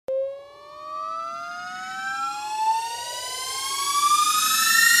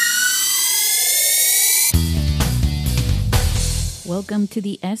Welcome to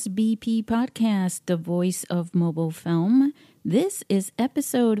the SBP Podcast, the voice of mobile film. This is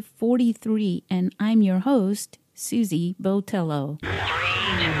episode 43, and I'm your host, Susie Botello.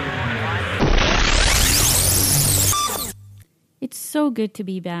 It's so good to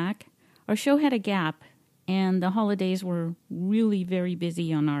be back. Our show had a gap, and the holidays were really very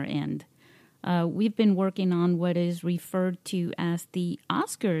busy on our end. We've been working on what is referred to as the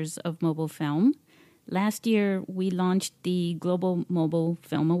Oscars of mobile film. Last year, we launched the Global Mobile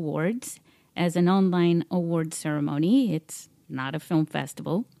Film Awards as an online award ceremony. It's not a film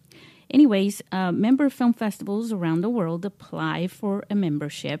festival. Anyways, member film festivals around the world apply for a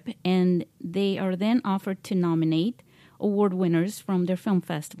membership, and they are then offered to nominate award winners from their film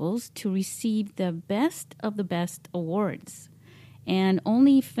festivals to receive the best of the best awards. And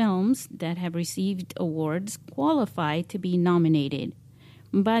only films that have received awards qualify to be nominated.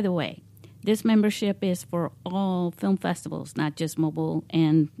 By the way, this membership is for all film festivals, not just mobile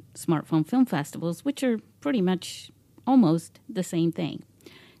and smartphone film festivals, which are pretty much almost the same thing.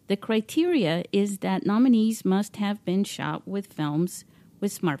 The criteria is that nominees must have been shot with films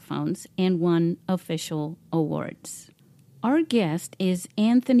with smartphones and won official awards. Our guest is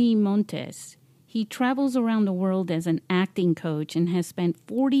Anthony Montes. He travels around the world as an acting coach and has spent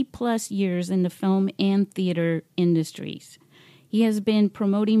 40 plus years in the film and theater industries. He has been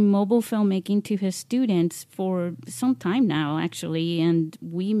promoting mobile filmmaking to his students for some time now, actually, and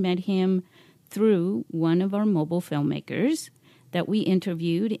we met him through one of our mobile filmmakers that we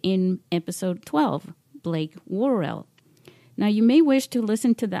interviewed in episode 12, Blake Worrell. Now, you may wish to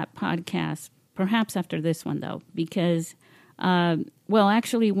listen to that podcast, perhaps after this one, though, because,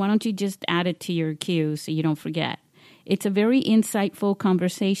 actually, why don't you just add it to your queue so you don't forget? It's a very insightful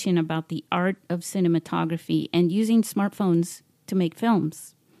conversation about the art of cinematography and using smartphones to make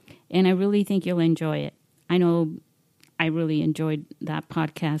films. And I really think you'll enjoy it. I know I really enjoyed that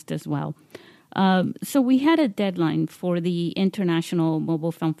podcast as well. So we had a deadline for the International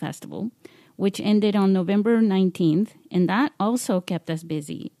Mobile Film Festival, which ended on November 19th, and that also kept us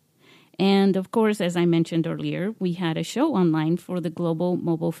busy. And of course, as I mentioned earlier, we had a show online for the Global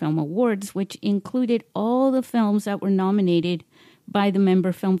Mobile Film Awards, which included all the films that were nominated by the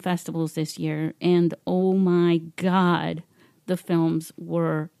member film festivals this year. And oh my God, the films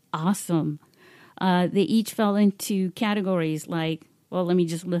were awesome. They each fell into categories like, well, let me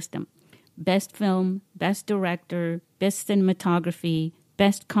just list them. Best film, best director, best cinematography,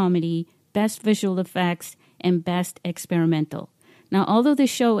 best comedy, best visual effects, and best experimental. Now, although the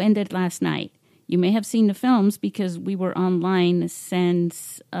show ended last night, you may have seen the films because we were online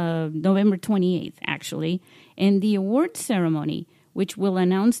since November 28th, actually. And the award ceremony, which will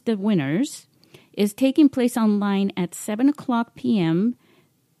announce the winners, is taking place online at 7 o'clock p.m.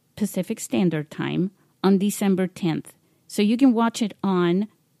 Pacific Standard Time on December 10th. So you can watch it on,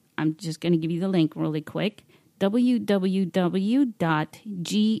 I'm just going to give you the link really quick,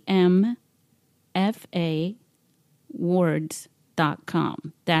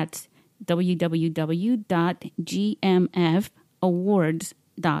 www.gmfawards.com. That's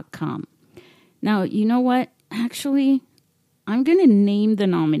www.gmfawards.com. Now, you know what? Actually, I'm going to name the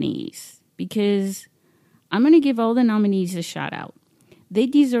nominees, because I'm going to give all the nominees a shout out. They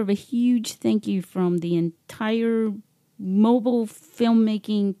deserve a huge thank you from the entire mobile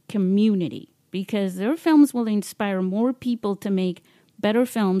filmmaking community, because their films will inspire more people to make better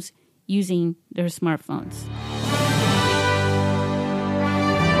films using their smartphones.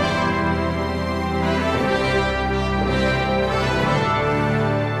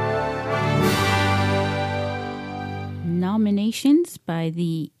 Nominations by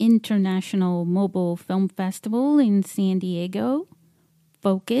the International Mobile Film Festival in San Diego,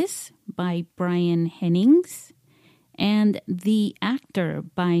 Focus by Brian Hennings, and The Actor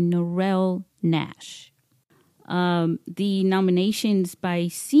by Norel Nash. The nominations by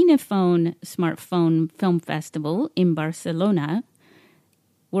Cinephone Smartphone Film Festival in Barcelona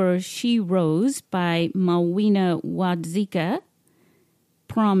were She Rose by Malwina Wadzika,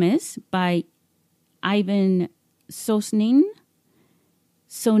 Promise by Ivan Sosnin,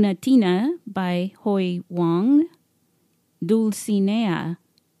 Sonatina by Hoi Wang, Dulcinea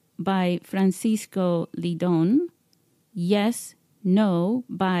by Francisco Lidon, Yes, No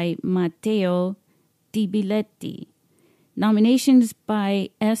by Matteo Di Biletti. Nominations by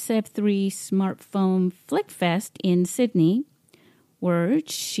SF3 Smartphone Flickfest in Sydney were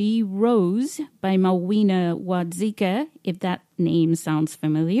She Rose by Malwina Wadzika. If that name sounds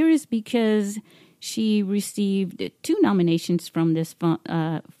familiar, is because she received 2 nominations from this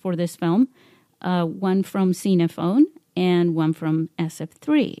for this film, one from Cinephone and one from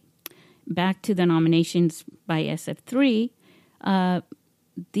SF3. Back to the nominations by SF3,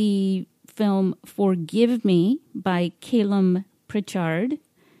 the film Forgive Me by Calum Pritchard,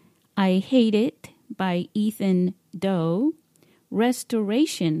 I Hate It by Ethan Doe,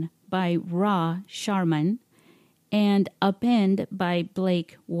 Restoration by Ra Sharman, and Upend by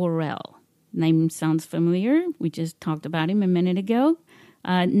Blake Worrell. Name sounds familiar. We just talked about him a minute ago.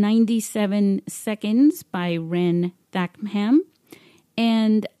 97 Seconds by Ren Thackham.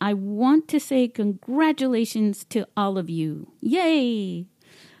 And I want to say congratulations to all of you. Yay!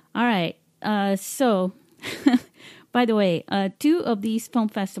 All right. So, by the way, two of these film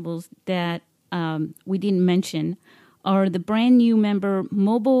festivals that we didn't mention are the brand new member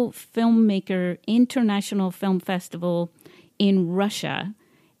Mobile Filmmaker International Film Festival in Russia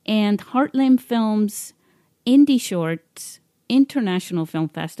and Heartland Films Indie Shorts International Film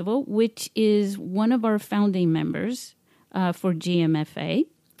Festival, which is one of our founding members for GMFA.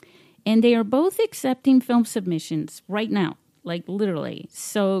 And they are both accepting film submissions right now, like literally.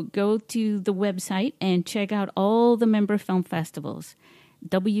 So go to the website and check out all the member film festivals.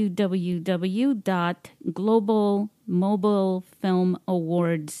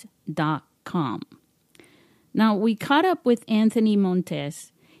 www.globalmobilefilmawards.com. Now, we caught up with Anthony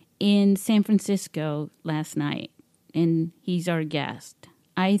Montes in San Francisco last night, and he's our guest.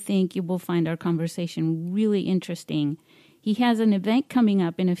 I think you will find our conversation really interesting. He has an event coming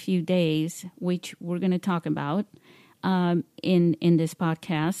up in a few days, which we're going to talk about in this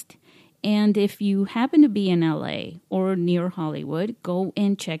podcast. And if you happen to be in LA or near Hollywood, go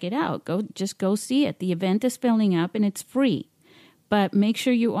and check it out. Just go see it. The event is filling up and it's free. But make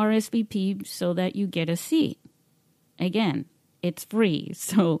sure you RSVP so that you get a seat. Again, it's free,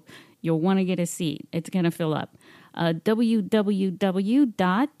 so you'll want to get a seat. It's going to fill up.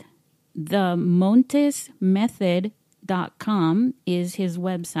 www.themontesmethod.com is his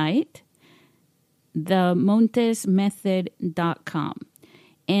website. themontesmethod.com.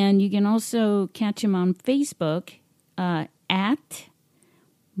 And you can also catch him on Facebook at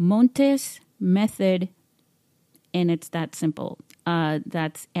Montes Method, and it's that simple.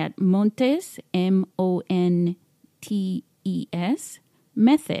 That's at Montes, Montes,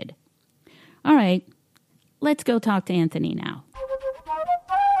 Method. All right, let's go talk to Anthony now.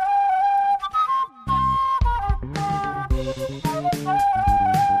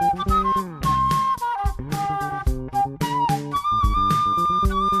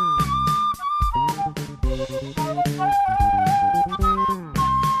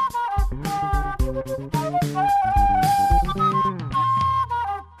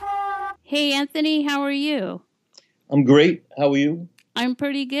 Hey, Anthony, how are you? I'm great. How are you? I'm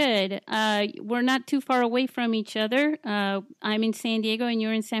pretty good. We're not too far away from each other. I'm in San Diego and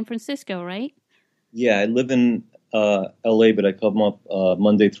you're in San Francisco, right? Yeah, I live in LA, but I come up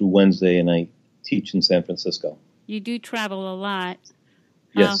Monday through Wednesday, and I teach in San Francisco. You do travel a lot.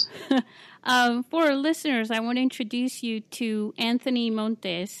 Yes. For our listeners, I want to introduce you to Anthony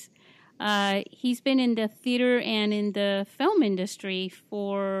Montes. He's been in the theater and in the film industry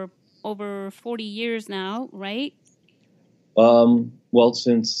for over 40 years now, right? Well,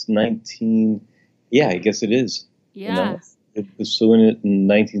 since I guess it is. Yeah. I was doing it in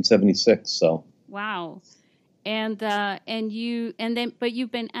 1976, so. Wow. But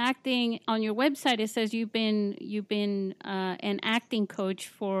you've been acting on your website. It says you've been an acting coach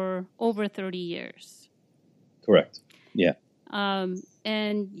for over 30 years. Correct. Yeah.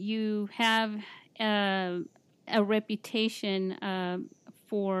 And you have a reputation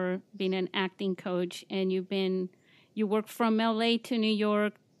for being an acting coach, and you work from LA to New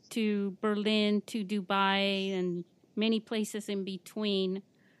York to Berlin to Dubai and many places in between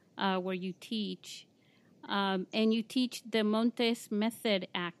where you teach. And you teach the Montes Method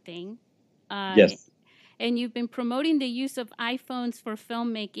acting. Yes. And you've been promoting the use of iPhones for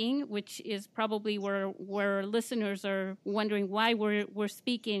filmmaking, which is probably where listeners are wondering why we're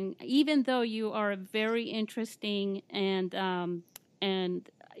speaking, even though you are very interesting and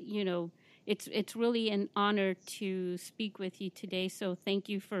you know, it's really an honor to speak with you today. So thank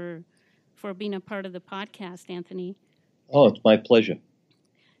you for being a part of the podcast, Anthony. Oh, it's my pleasure.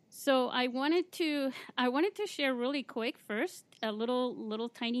 So I wanted to share really quick first a little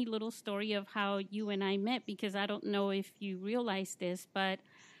tiny story of how you and I met, because I don't know if you realize this, but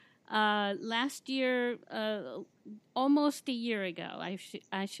last year, almost a year ago, I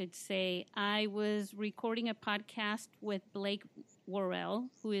should say, I was recording a podcast with Blake Worrell,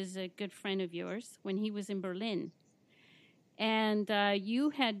 who is a good friend of yours, when he was in Berlin. And you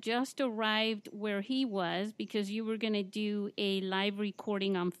had just arrived where he was because you were going to do a live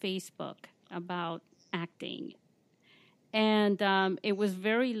recording on Facebook about acting. And it was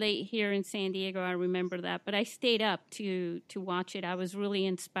very late here in San Diego. I remember that, but I stayed up to watch it. I was really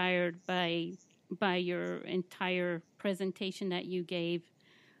inspired by your entire presentation that you gave,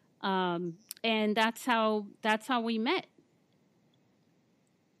 and that's how we met.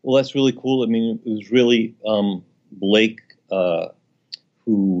 Well, that's really cool. I mean, it was really Blake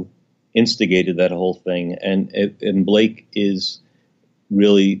who instigated that whole thing, and Blake is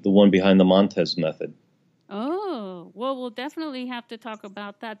really the one behind the Montes method. Oh, well, we'll definitely have to talk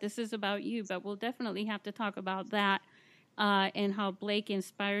about that. This is about you, but we'll definitely have to talk about that and how Blake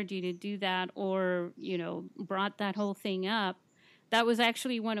inspired you to do that, or, brought that whole thing up. That was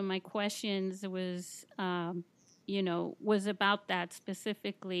actually one of my questions was, was about that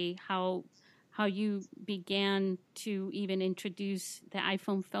specifically, how you began to even introduce the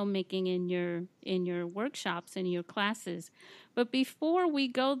iPhone filmmaking in your workshops and your classes. But before we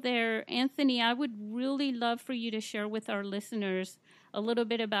go there, Anthony, I would really love for you to share with our listeners a little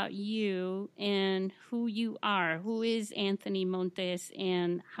bit about you and who you are. Who is Anthony Montes,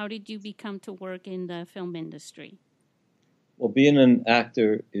 and how did you become to work in the film industry? Well, being an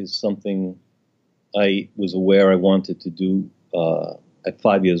actor is something I was aware I wanted to do at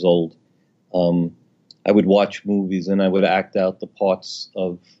 5 years old. I would watch movies and I would act out the parts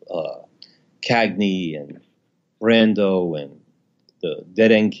of Cagney and Brando and the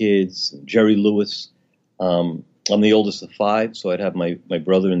Dead End Kids and Jerry Lewis. I'm the oldest of 5, so I'd have my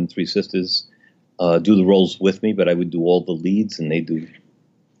brother and 3 sisters do the roles with me, but I would do all the leads and they do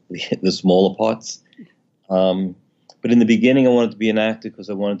the smaller parts. But in the beginning, I wanted to be an actor because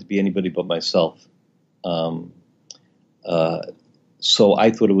I wanted to be anybody but myself. So I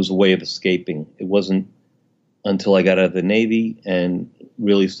thought it was a way of escaping. It wasn't until I got out of the Navy and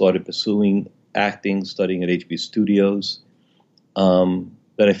really started pursuing acting, studying at HB Studios,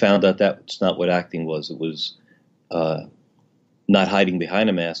 that I found out that's not what acting was. It was not hiding behind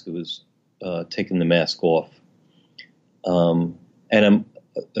a mask. It was taking the mask off. And I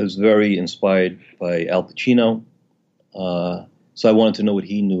was very inspired by Al Pacino. So I wanted to know what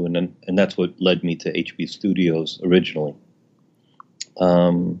he knew, and that's what led me to HB Studios originally.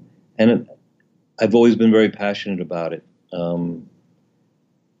 And I've always been very passionate about it.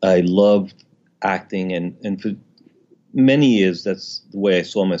 I loved acting, and for many years, that's the way I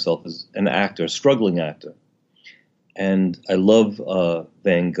saw myself, as an actor, a struggling actor. And I love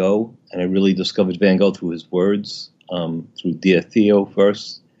Van Gogh, and I really discovered Van Gogh through his words, through Dear Theo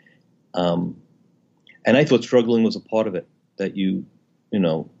first. And I thought struggling was a part of it, that the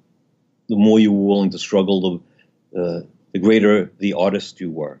more you were willing to struggle, the greater the artist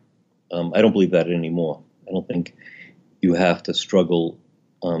you were. I don't believe that anymore. I don't think you have to struggle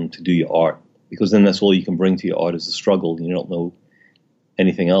to do your art, because then that's all you can bring to your art is the struggle, and you don't know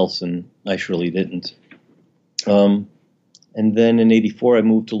anything else, and I surely didn't. And then in '84, I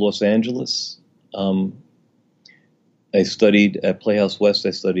moved to Los Angeles. I studied at Playhouse West.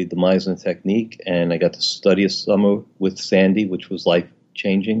 I studied the Meisner technique, and I got to study a summer with Sandy, which was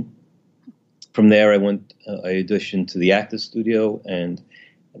life-changing. From there, I auditioned to the Actors Studio, and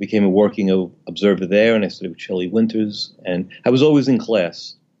I became a working observer there, and I studied with Shelley Winters, and I was always in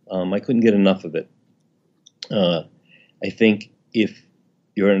class. I couldn't get enough of it. I think if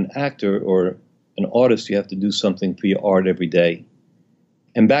you're an actor or an artist, you have to do something for your art every day.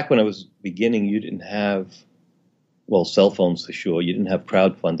 And back when I was beginning, you didn't have, well, cell phones for sure. You didn't have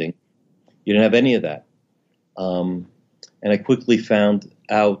crowdfunding. You didn't have any of that. And I quickly found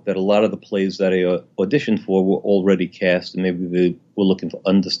out that a lot of the plays that I auditioned for were already cast, and maybe they were looking for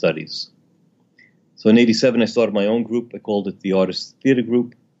understudies. So in '87, I started my own group. I called it the Artist Theater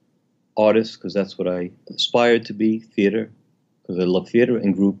Group. Artist, because that's what I aspired to be. Theater, because I love theater.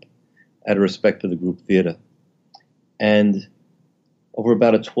 And group, out of respect for the group theater. And over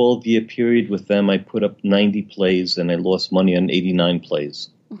about a 12-year period with them, I put up 90 plays, and I lost money on 89 plays.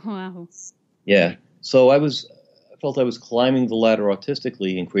 Wow. Yeah. So I felt I was climbing the ladder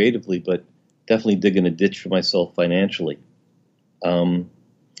artistically and creatively, but definitely digging a ditch for myself financially. And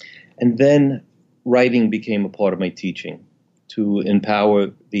then writing became a part of my teaching, to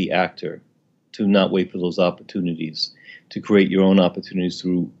empower the actor, to not wait for those opportunities, to create your own opportunities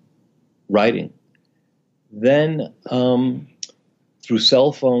through writing. Then, through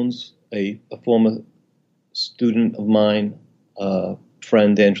cell phones, a former student of mine,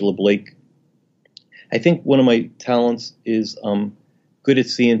 friend Angela Blake, I think one of my talents is good at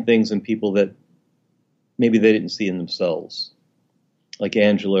seeing things in people that maybe they didn't see in themselves. Like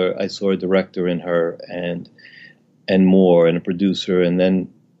Angela, I saw a director in her, and more, and a producer, and then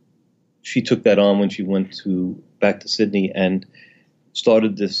she took that on when she went back to Sydney and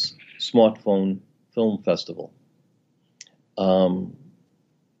started this smartphone film festival. Um,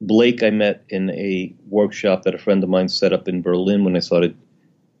 Blake I met in a workshop that a friend of mine set up in Berlin when I started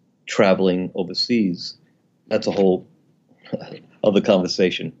traveling overseas. That's a whole other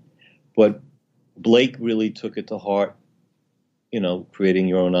conversation. But Blake really took it to heart, creating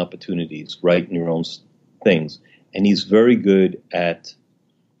your own opportunities, writing your own things. And he's very good at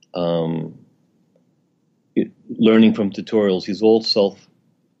learning from tutorials. He's all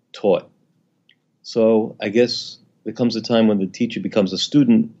self-taught. So I guess there comes a time when the teacher becomes a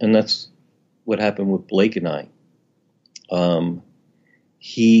student, and that's what happened with Blake and I.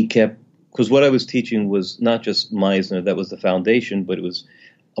 He kept, because what I was teaching was not just Meisner, that was the foundation, but it was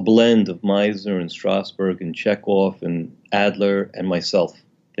a blend of Meisner and Strasberg and Chekhov and Adler and myself,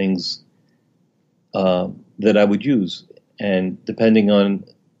 things that I would use. And depending on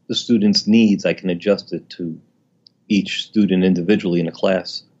the student's needs, I can adjust it to each student individually in a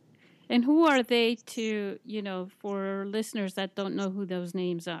class. And who are they to, for listeners that don't know who those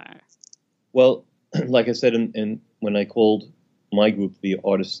names are? Well, like I said, when I called my group the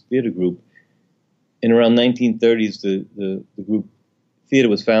Artist Theater Group, in around 1930s, the group theater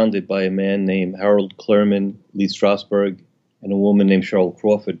was founded by a man named Harold Klerman, Lee Strasberg, and a woman named Cheryl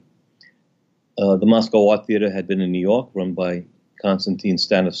Crawford. The Moscow Art Theater had been in New York, run by Konstantin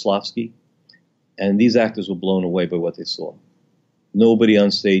Stanislavski, and these actors were blown away by what they saw. Nobody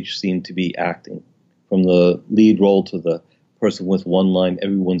on stage seemed to be acting. From the lead role to the person with one line,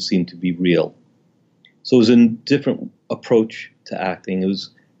 everyone seemed to be real. So it was a different approach to acting. It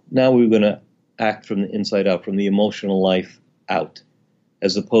was, now we were going to act from the inside out, from the emotional life out,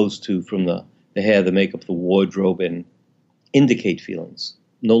 as opposed to from the hair, the makeup, the wardrobe, and indicate feelings.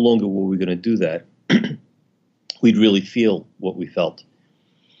 No longer were we going to do that. We'd really feel what we felt.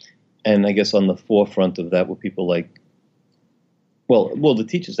 And I guess on the forefront of that were people like, well, the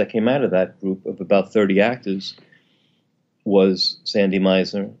teachers that came out of that group of about 30 actors was Sandy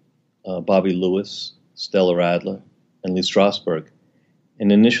Meisner, Bobby Lewis, Stella Adler, and Lee Strasberg. And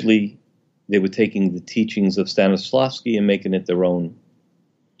initially, they were taking the teachings of Stanislavski and making it their own.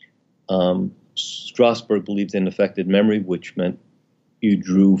 Strasberg believed in affected memory, which meant you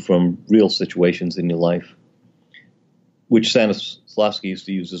drew from real situations in your life, which Stanislavski used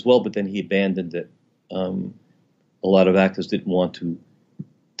to use as well, but then he abandoned it. A lot of actors didn't want to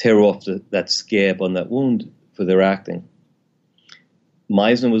tear off that scab on that wound for their acting.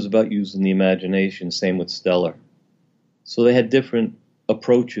 Meisner was about using the imagination, same with Steller. So they had different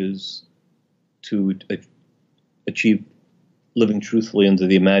approaches to achieve living truthfully under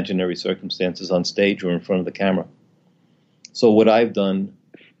the imaginary circumstances on stage or in front of the camera. So what I've done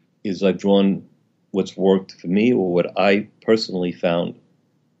is I've drawn what's worked for me or what I personally found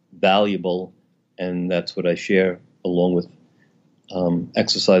valuable, and that's what I share along with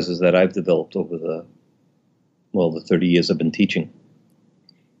exercises that I've developed over the 30 years I've been teaching.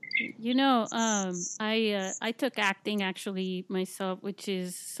 I took acting actually myself, which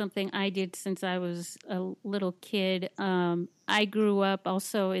is something I did since I was a little kid. I grew up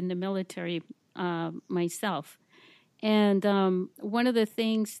also in the military myself. And one of the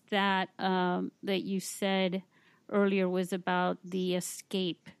things that you said earlier was about the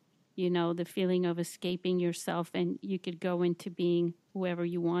escape, the feeling of escaping yourself, and you could go into being whoever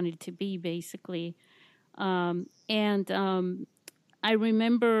you wanted to be, basically. I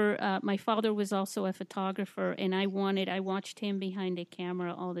remember my father was also a photographer, and I watched him behind a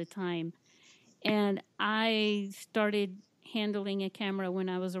camera all the time. And I started handling a camera when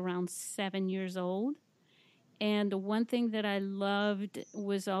I was around 7 years old. And the one thing that I loved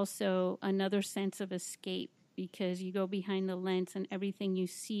was also another sense of escape, because you go behind the lens and everything you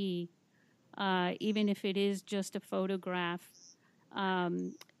see, even if it is just a photograph,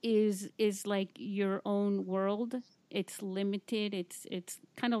 is like your own world. It's limited. It's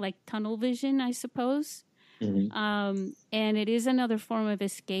kind of like tunnel vision, I suppose. Mm-hmm. And it is another form of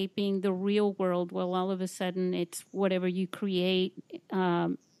escaping the real world. Well, all of a sudden, it's whatever you create,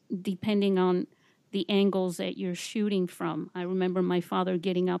 depending on the angles that you're shooting from. I remember my father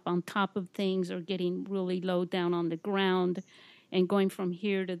getting up on top of things or getting really low down on the ground and going from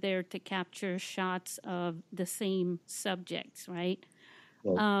here to there to capture shots of the same subjects, right?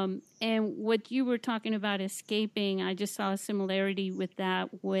 Well, And what you were talking about escaping, I just saw a similarity with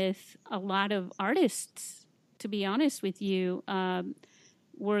that with a lot of artists, to be honest with you,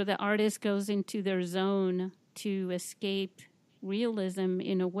 where the artist goes into their zone to escape realism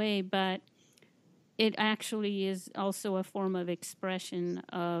in a way, but it actually is also a form of expression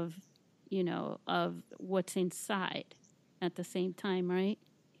of, of what's inside at the same time, right?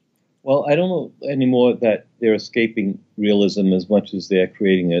 well, I don't know anymore that they're escaping realism as much as they're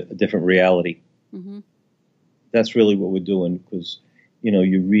creating a different reality. Mm-hmm. that's really what we're doing, because,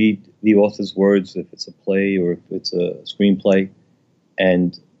 you read the author's words, if it's a play or if it's a screenplay,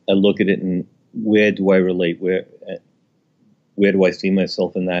 and I look at it and where do I relate? Where do I see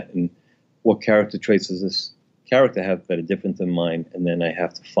myself in that? And what character traits does this character have that are different than mine? And then I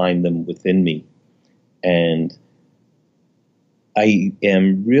have to find them within me. And I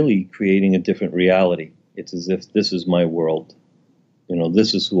am really creating a different reality. It's as if this is my world.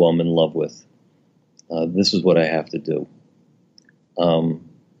 This is who I'm in love with. This is what I have to do.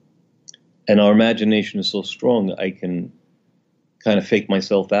 And our imagination is so strong, I can kind of fake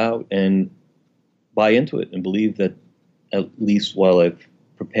myself out and buy into it and believe that, at least while I've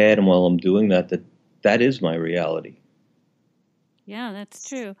prepared and while I'm doing that is my reality. Yeah, that's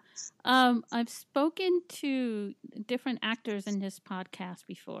true. I've spoken to different actors in this podcast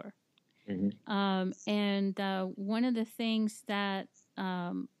before. Mm-hmm. And one of the things that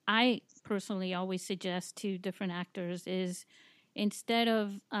I personally always suggest to different actors is, instead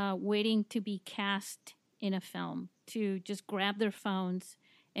of waiting to be cast in a film, to just grab their phones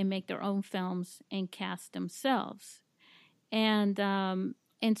and make their own films and cast themselves. And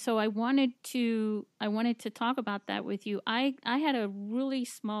so I wanted to talk about that with you. I had a really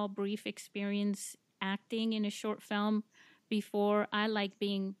small, brief experience acting in a short film before. I like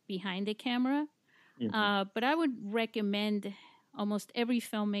being behind the camera. Mm-hmm. But I would recommend almost every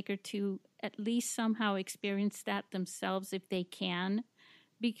filmmaker to at least somehow experience that themselves if they can,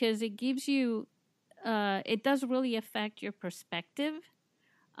 because it gives you, it does really affect your perspective,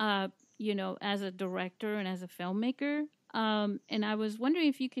 as a director and as a filmmaker. And I was wondering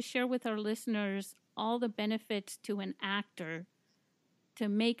if you could share with our listeners all the benefits to an actor to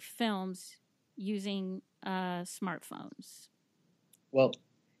make films using smartphones. Well,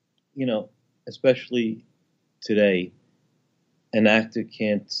 especially today, an actor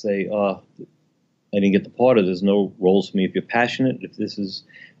can't say, I didn't get the part, or there's no roles for me. If you're passionate, if this is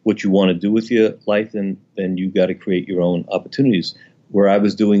what you want to do with your life, then you got to create your own opportunities. Where I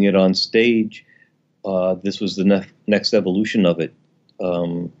was doing it on stage, this was the next evolution of it,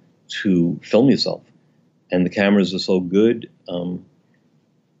 to film yourself. And the cameras are so good.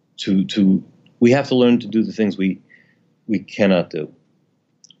 We have to learn to do the things we cannot do.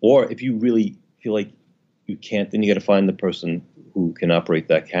 Or if you really feel like you can't, then you got to find the person who can operate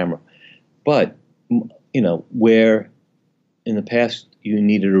that camera. But, where in the past you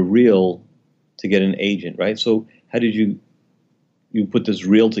needed a reel to get an agent, right? So how did you put this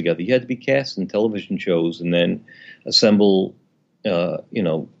reel together? You had to be cast in television shows and then assemble,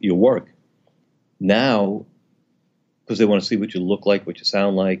 your work. Now, because they want to see what you look like, what you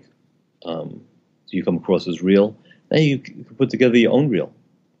sound like, so you come across as real. Now you can put together your own reel,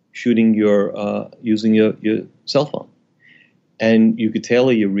 shooting using your cell phone. And you could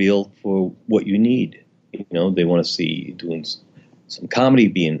tailor your reel for what you need. They want to see you doing some comedy,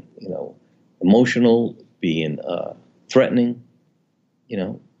 being, emotional, being threatening.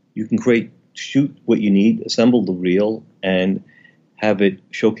 You can shoot what you need, assemble the reel, and have it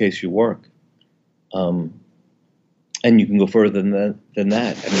showcase your work. And you can go further than that.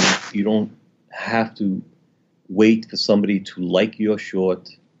 I mean, you don't have to wait for somebody to like your short,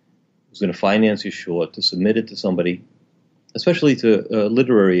 who's going to finance your short, to submit it to somebody, especially to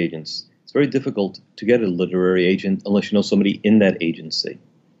literary agents. It's very difficult to get a literary agent unless you know somebody in that agency.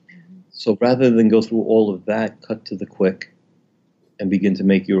 Mm-hmm. So rather than go through all of that, cut to the quick and begin to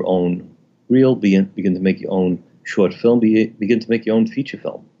make your own reel, begin to make your own short film, begin to make your own feature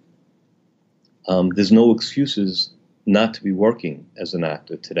film. There's no excuses not to be working as an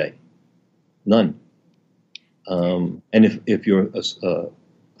actor today. None. And if you're a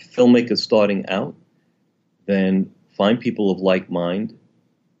filmmaker starting out, then find people of like mind,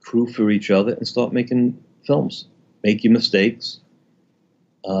 crew for each other, and start making films. Make your mistakes,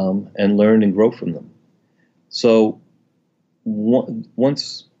 and learn and grow from them. So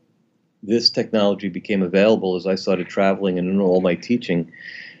once this technology became available, as I started traveling and in all my teaching,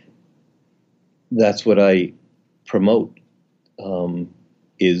 that's what I promote,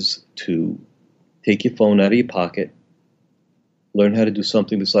 is to take your phone out of your pocket, learn how to do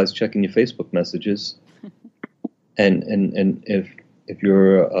something besides checking your Facebook messages, and if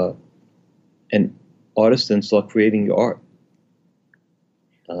you're an artist, then start creating your art.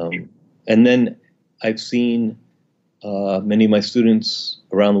 And then I've seen many of my students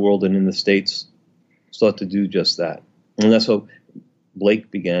around the world and in the States start to do just that. And that's how Blake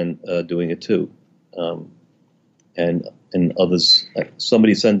began doing it too. And others,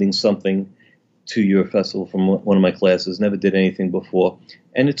 somebody sending something to your festival from one of my classes, never did anything before,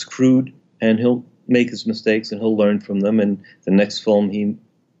 and it's crude, and he'll make his mistakes and he'll learn from them, and the next film he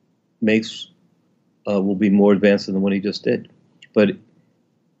makes will be more advanced than the one he just did. But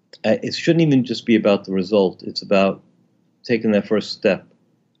it shouldn't even just be about the result. It's about taking that first step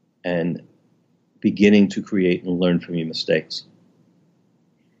and beginning to create and learn from your mistakes.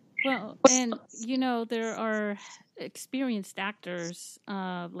 Well, and there are experienced actors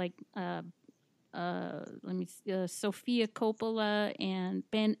Sofia Coppola and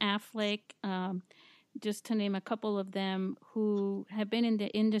Ben Affleck, just to name a couple of them, who have been in the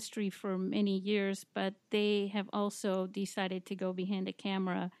industry for many years, but they have also decided to go behind the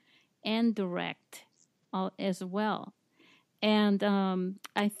camera and direct as well. And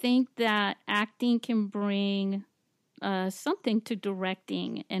I think that acting can bring something to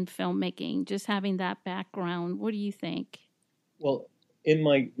directing and filmmaking, just having that background. What do you think? Well, in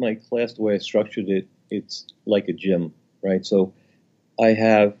my class, the way I structured it, it's like a gym, right? So I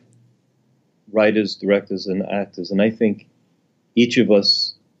have writers, directors, and actors, and I think each of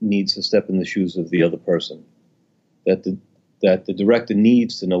us needs to step in the shoes of the other person. That the director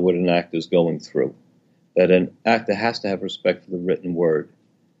needs to know what an actor is going through. That an actor has to have respect for the written word.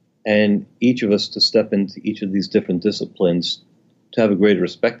 And each of us to step into each of these different disciplines to have a greater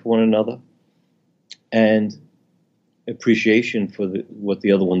respect for one another and appreciation for what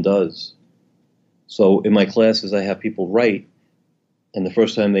the other one does. So in my classes, I have people write, and the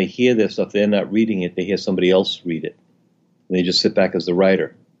first time they hear their stuff, they're not reading it, they hear somebody else read it. And they just sit back as the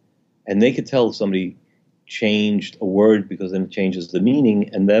writer. And they could tell if somebody changed a word because then it changes the meaning,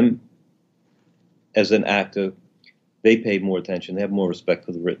 and them, as an actor, they pay more attention. They have more respect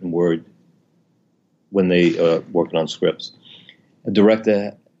for the written word when they are working on scripts. A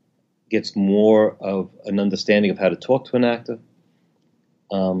director gets more of an understanding of how to talk to an actor,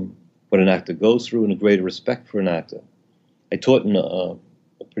 what an actor goes through, and a greater respect for an actor. I taught in a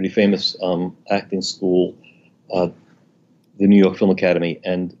pretty famous acting school, the New York Film Academy,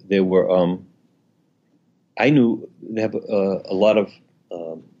 and there were, I knew they have a lot of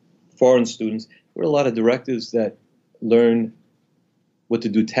foreign students. There were a lot of directors that learn what to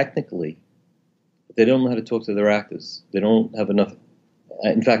do technically, but they don't know how to talk to their actors. They don't have enough.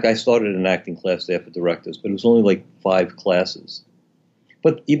 In fact, I started an acting class there for directors, but it was only like 5 classes.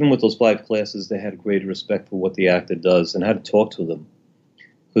 But even with those 5 classes, they had a greater respect for what the actor does and how to talk to them.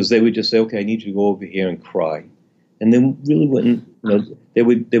 Because they would just say, okay, I need you to go over here and cry. And they really wouldn't, they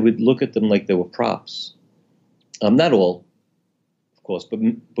would look at them like they were props. Not all, of course, but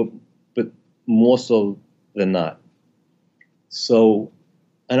more so than not. So,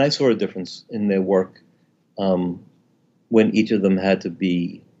 and I saw a difference in their work when each of them had to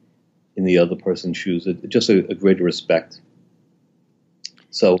be in the other person's shoes, just a greater respect.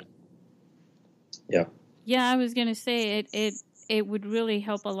 So, yeah. Yeah, I was going to say it would really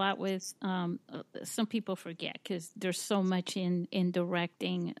help a lot with some people forget because there's so much in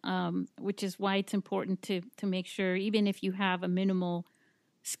directing, which is why it's important to make sure, even if you have a minimal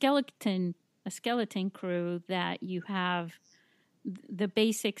skeleton crew, that you have the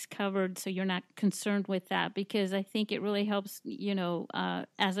basics covered so you're not concerned with that, because I think it really helps,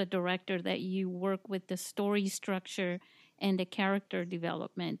 as a director, that you work with the story structure and the character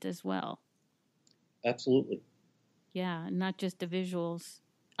development as well. Absolutely. Yeah, not just the visuals.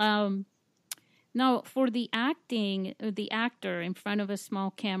 Now, for the actor in front of a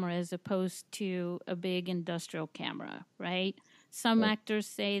small camera as opposed to a big industrial camera, right? Some actors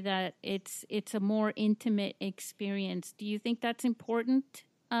say that it's a more intimate experience. Do you think that's important,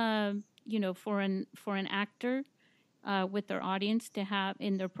 for an actor with their audience to have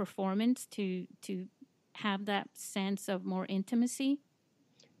in their performance to have that sense of more intimacy?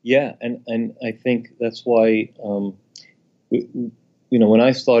 Yeah, and I think that's why, when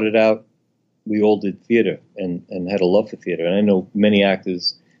I started out, we all did theater and had a love for theater. And I know many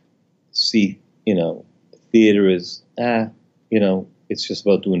actors see, theater as, it's just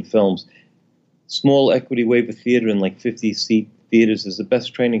about doing films. Small equity waiver theater in like 50-seat theaters is the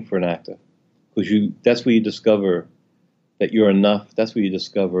best training for an actor, because that's where you discover that you're enough. That's where you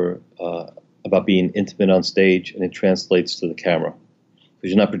discover about being intimate on stage, and it translates to the camera.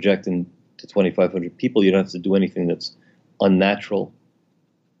 Because you're not projecting to 2,500 people. You don't have to do anything that's unnatural.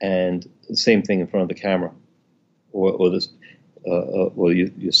 And the same thing in front of the camera or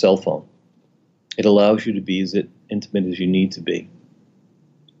your cell phone. It allows you to be as intimate as you need to be.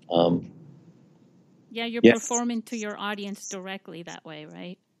 You're performing to your audience directly that way,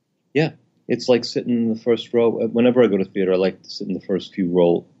 right? Yeah. It's like sitting in the first row. Whenever I go to theater, I like to sit in the first few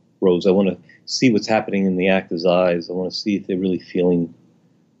rows. I want to see what's happening in the actor's eyes. I want to see if they're really feeling,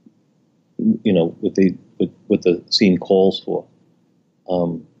 what the scene calls for.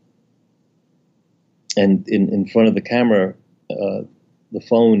 And in front of the camera, the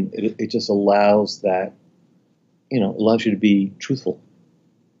phone, it just allows that, allows you to be truthful,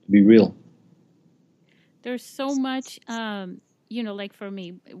 to be real. There's so much, like for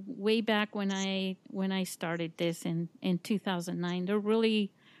me, way back when I started this in 2009, there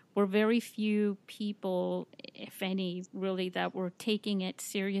really were very few people, if any, really, that were taking it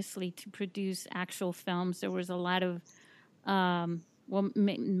seriously to produce actual films. There was a lot of,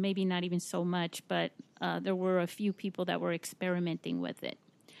 maybe not even so much, but there were a few people that were experimenting with it.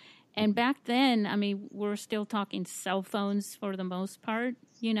 And back then, I mean, we're still talking cell phones for the most part,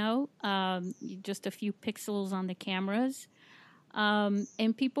 just a few pixels on the cameras.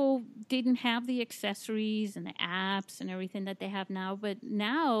 And people didn't have the accessories and the apps and everything that they have now. But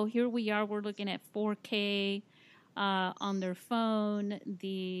now, here we are, we're looking at 4K on their phone,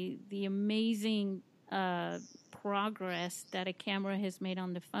 the amazing progress that a camera has made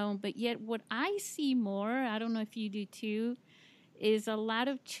on the phone. But yet, what I see more, I don't know if you do too, is a lot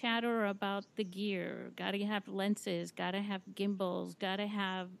of chatter about the gear. Got to have lenses, got to have gimbals, got to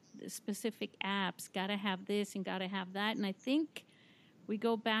have specific apps, got to have this and got to have that. And I think we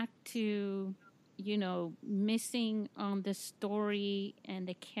go back to, missing on the story and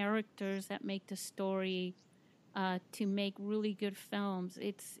the characters that make the story to make really good films.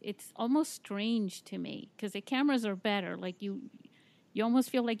 It's almost strange to me because the cameras are better. Like you almost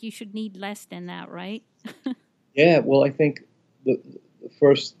feel like you should need less than that, right? Yeah, well, I think the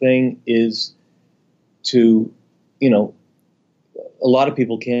first thing is to, a lot of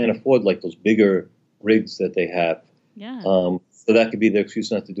people can't afford like those bigger rigs that they have. Yeah. So that could be their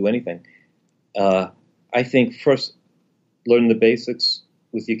excuse not to do anything. I think first, learn the basics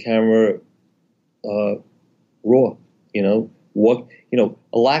with your camera raw. A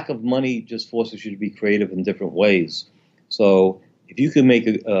lack of money just forces you to be creative in different ways. So if you can make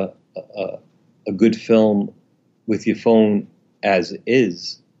a good film with your phone as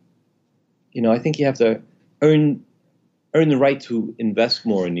is, I think you have to earn the right to invest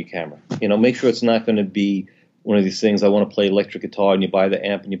more in your camera. Make sure it's not going to be one of these things, I want to play electric guitar, and you buy the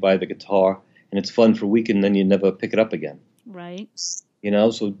amp and you buy the guitar, and it's fun for a week, and then you never pick it up again. Right.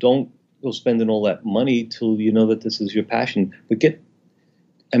 So don't go spending all that money till you know that this is your passion. But get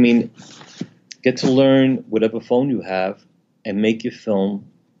to learn whatever phone you have and make your film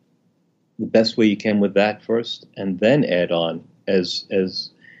the best way you can with that first, and then add on as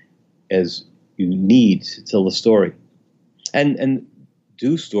you need to tell the story, and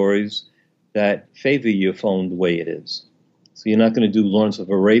do stories that favor your phone the way it is. So you're not going to do Lawrence of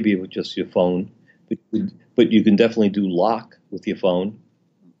Arabia with just your phone, but you can definitely do Locke with your phone,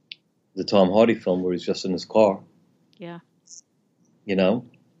 the Tom Hardy film where he's just in his car. Yeah. So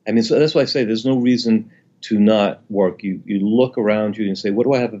that's why I say there's no reason to not work. You look around you and say, what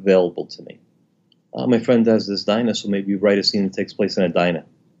do I have available to me? My friend has this diner, so maybe you write a scene that takes place in a diner,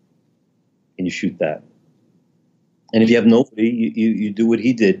 and you shoot that. And if you have nobody, you do what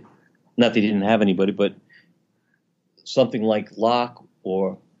he did. Not that he didn't have anybody, but something like Locke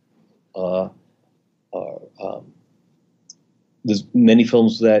or there's many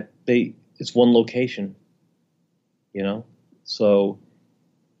films that it's one location, So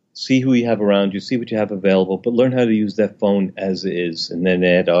see who you have around you, see what you have available, but learn how to use that phone as is, and then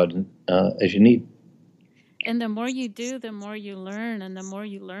add on as you need. And the more you do, the more you learn, and the more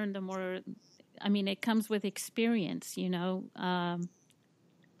you learn, the more. I mean, it comes with experience, with and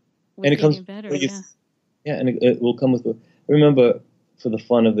it getting comes better. Yeah, and it will come with. I remember, for the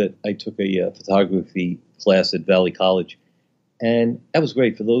fun of it, I took a photography class at Valley College, and that was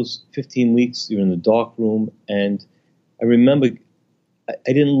great. For those 15 weeks, you're in the dark room, and I remember I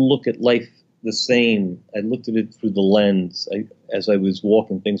didn't look at life the same. I looked at it through the lens. As I was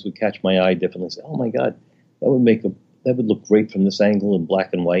walking, things would catch my eye differently. Say, "Oh my God, that would look great from this angle in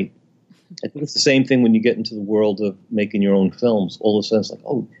black and white." I think it's the same thing when you get into the world of making your own films. All of a sudden, it's like,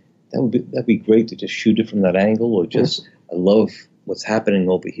 oh, that'd be great to just shoot it from that angle, or just I love what's happening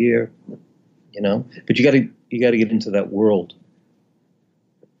over here, But you got to get into that world.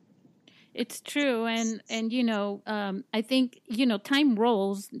 It's true, and I think time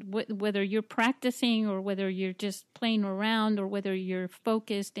rolls. Whether you're practicing or whether you're just playing around or whether you're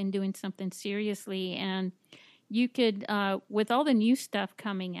focused and doing something seriously, and you could, with all the new stuff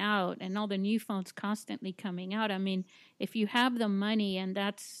coming out and all the new phones constantly coming out. I mean, if you have the money and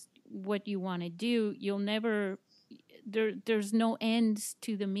that's what you want to do, you'll never. There's no ends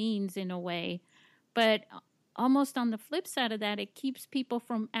to the means in a way, but almost on the flip side of that, it keeps people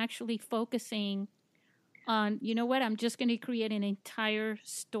from actually focusing on, I'm just going to create an entire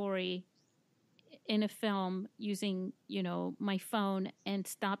story in a film using, my phone and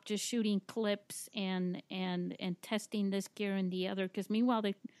stop just shooting clips and testing this gear and the other. Because meanwhile,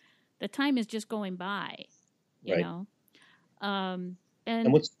 the time is just going by, you Right. know.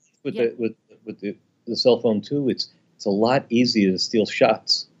 And what's with yeah. the cell phone too? It's a lot easier to steal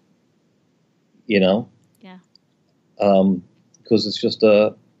shots. Yeah. Because it's just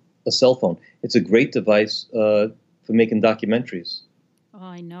a cell phone. It's a great device for making documentaries. Oh,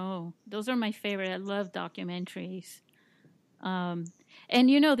 I know. Those are my favorite. I love documentaries. And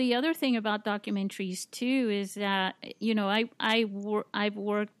the other thing about documentaries too is that I've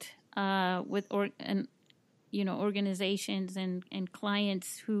worked with organizations and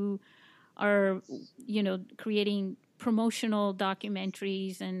clients who are creating promotional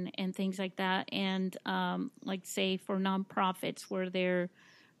documentaries and things like that, and like say for nonprofits where they're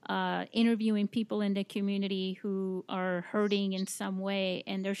interviewing people in the community who are hurting in some way,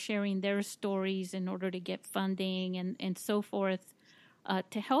 and they're sharing their stories in order to get funding and so forth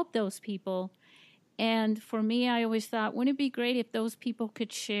to help those people. And for me, I always thought, wouldn't it be great if those people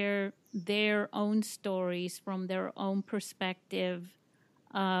could share their own stories from their own perspective,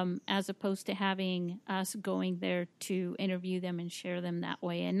 as opposed to having us going there to interview them and share them that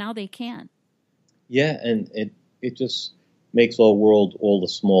way. And now they can. Yeah, and it just makes our world all the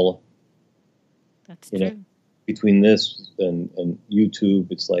smaller. That's true. Between this and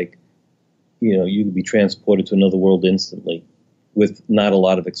YouTube, it's like, you could be transported to another world instantly with not a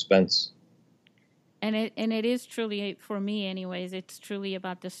lot of expense. And it is truly, for me anyways, it's truly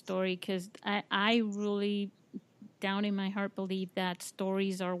about the story, because I really, down in my heart, believe that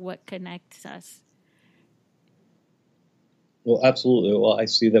stories are what connects us. Well, absolutely. Well, I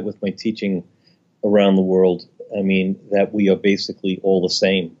see that with my teaching around the world. I mean, that we are basically all the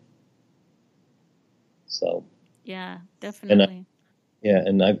same. So. Yeah, definitely.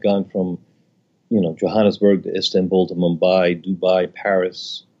 And I've gone from, Johannesburg to Istanbul to Mumbai, Dubai,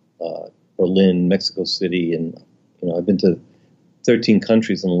 Paris, Berlin, Mexico City, and I've been to 13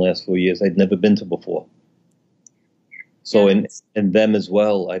 countries in the last 4 years I'd never been to before. So, yeah. and them as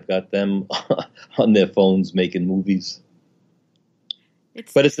well, I've got them on their phones making movies.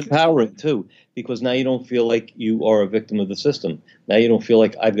 But it's empowering too, because now you don't feel like you are a victim of the system. Now you don't feel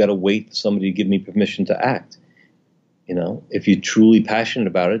like I've got to wait for somebody to give me permission to act. If you're truly passionate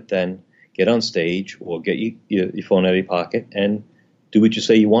about it, then get on stage or get your phone out of your pocket and do what you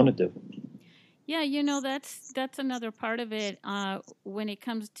say you want to do. Yeah, that's another part of it when it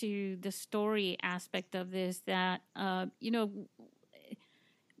comes to the story aspect of this, that,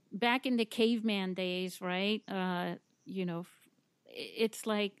 back in the caveman days, right, it's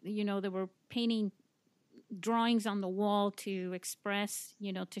like, they were painting drawings on the wall to express,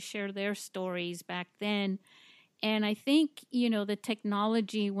 to share their stories back then. And I think, the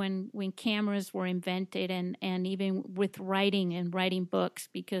technology when cameras were invented, and even with writing books,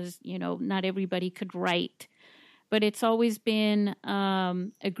 because, not everybody could write. But it's always been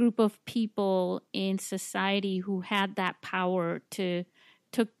a group of people in society who had that power to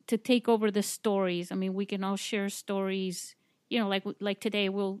take over the stories. I mean, we can all share stories, like today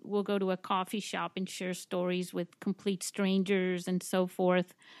we'll go to a coffee shop and share stories with complete strangers and so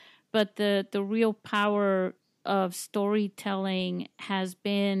forth. But the real power of storytelling has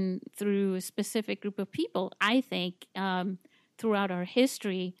been through a specific group of people, I think, throughout our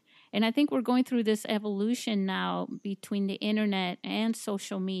history. And I think we're going through this evolution now between the internet and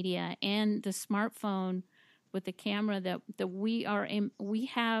social media and the smartphone with the camera, that we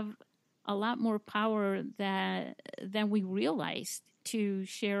have a lot more power than we realized to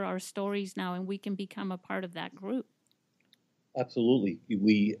share our stories now, and we can become a part of that group. Absolutely.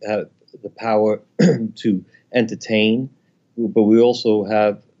 We have the power to entertain, but we also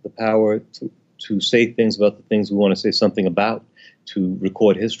have the power to say things about the things we want to say something about, to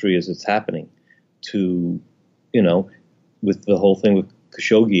record history as it's happening, to, with the whole thing with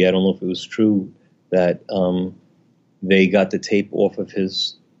Khashoggi, I don't know if it was true that they got the tape off of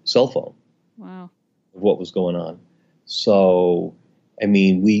his cell phone. Wow. Of what was going on. So, I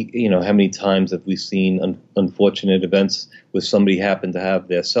mean, how many times have we seen unfortunate events where somebody happened to have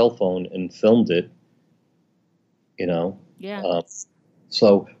their cell phone and filmed it, Yeah.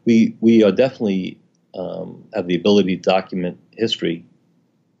 So we are definitely have the ability to document history,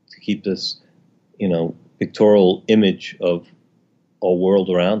 to keep this, pictorial image of our world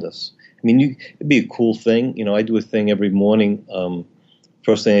around us. I mean, it'd be a cool thing. I do a thing every morning.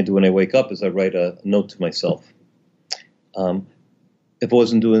 First thing I do when I wake up is I write a note to myself. If I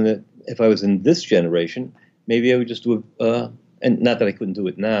wasn't doing it, if I was in this generation, maybe I would just do and not that I couldn't do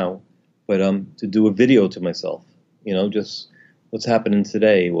it now, but to do a video to myself, just what's happening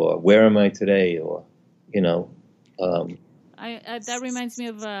today, or where am I today, or you know. That reminds me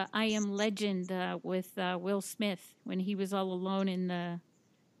of I Am Legend with Will Smith when he was all alone in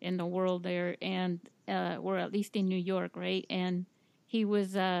the world there, and or at least in New York, right? And he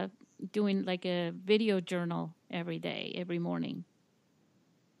was doing like a video journal every day, every morning.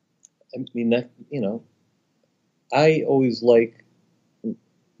 I mean that I always like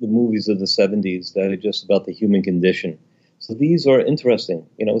the movies of the '70s that are just about the human condition. So these are interesting.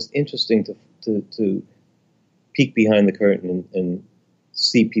 It's interesting to peek behind the curtain and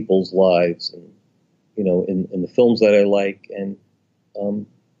see people's lives, and in the films that I like, and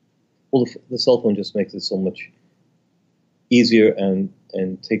the cell phone just makes it so much easier and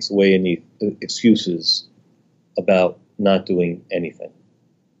takes away any excuses about not doing anything.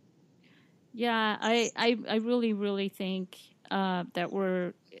 Yeah, I really really think that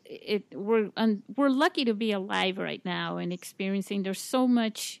we're lucky to be alive right now and experiencing. There's so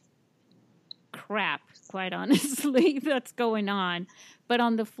much crap, quite honestly, that's going on. But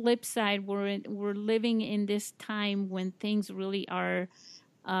on the flip side, we're living in this time when things really are.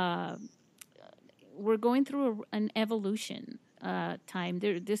 Uh, we're going through an evolution time.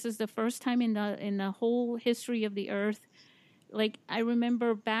 This is the first time in the whole history of the Earth. Like I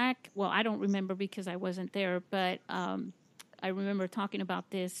remember back. Well, I don't remember because I wasn't there, but I remember talking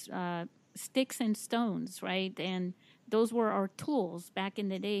about this sticks and stones, right? And those were our tools back in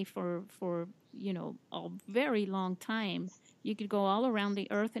the day for a very long time. You could go all around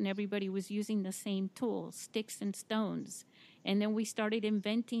the earth and everybody was using the same tools, sticks and stones. And then we started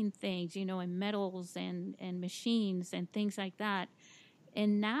inventing things, and metals and machines and things like that.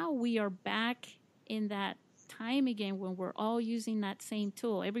 And now we are back in that time again when we're all using that same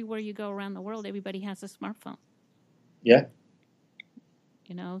tool. Everywhere you go around the world, everybody has a smartphone. Yeah.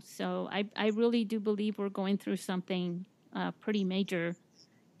 So I really do believe we're going through something pretty major,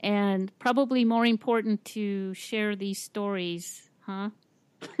 and probably more important to share these stories, huh?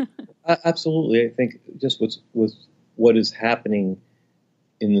 Absolutely. I think just what is happening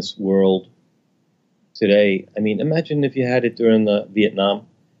in this world today. I mean, imagine if you had it during the Vietnam,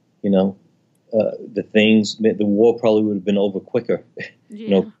 the war probably would have been over quicker.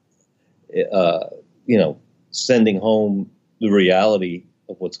 Yeah. Sending home the reality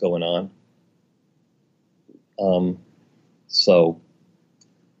of what's going on. So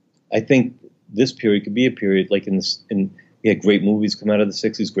I think this period could be a period like we had great movies come out of the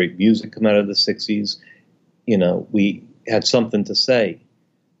 '60s, great music come out of the '60s. We had something to say.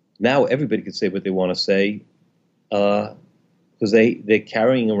 Now everybody could say what they want to say because they're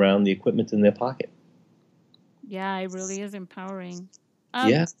carrying around the equipment in their pocket. Yeah, it really is empowering.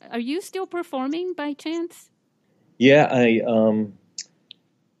 Yeah. Are you still performing by chance? Yeah,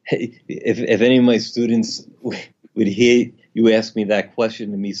 if any of my students would hear you ask me that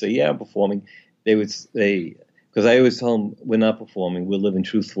question and me say, yeah, I'm performing, they would say, because I always tell them we're not performing, we're living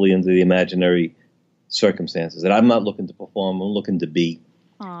truthfully under the imaginary circumstances. And I'm not looking to perform, I'm looking to be.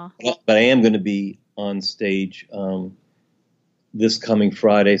 Aww. But I am going to be on stage this coming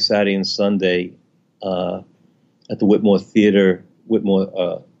Friday, Saturday, and Sunday at the Whitmore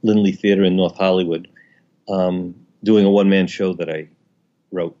Lindley Theater in North Hollywood, doing a one-man show that I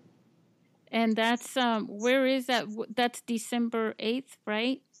wrote. And that's where is that? That's December 8th,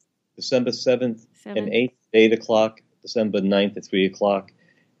 right? December 7th and 8th, 8 o'clock, December 9th at 3 o'clock.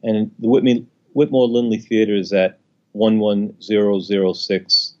 And the Whitmore Lindley Theater is at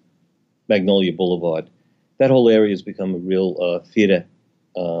 11006 Magnolia Boulevard. That whole area has become a real theater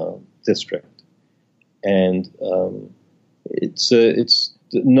district. And it's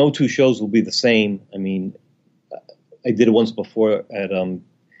no two shows will be the same. I mean, I did it once before at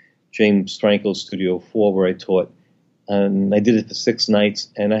James Franco's Studio 4 where I taught. And I did it for 6 nights,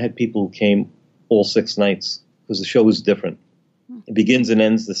 and I had people who came all 6 nights because the show is different. It begins and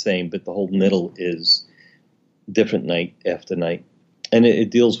ends the same, but the whole middle is different night after night. And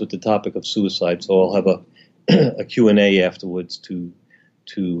it deals with the topic of suicide, so I'll have a Q&A afterwards to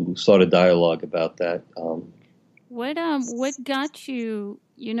start a dialogue about that. What got you,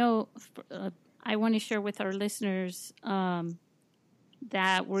 I want to share with our listeners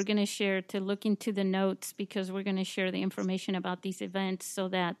that we're going to share to look into the notes because we're going to share the information about these events so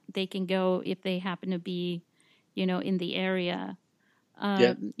that they can go if they happen to be, in the area.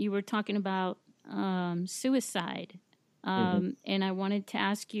 You were talking about suicide, and I wanted to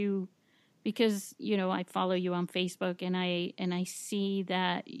ask you because I follow you on Facebook and I see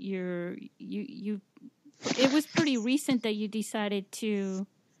that you. It was pretty recent that you decided to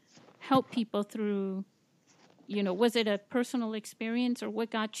help people through. Was it a personal experience or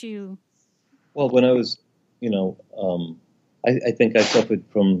what got you? Well, when I was, I think I suffered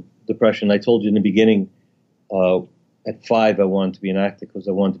from depression. I told you in the beginning, at 5, I wanted to be an actor because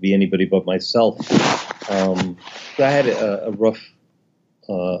I wanted to be anybody but myself. So I had a rough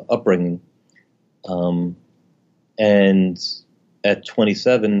upbringing. And at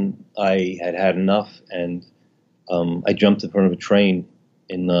 27, I had had enough, and I jumped in front of a train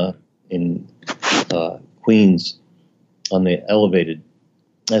in Queens on the elevated.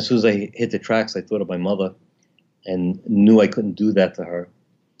 As soon as I hit the tracks, I thought of my mother and knew I couldn't do that to her.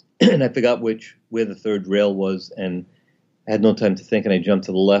 And I forgot where the third rail was, and I had no time to think, and I jumped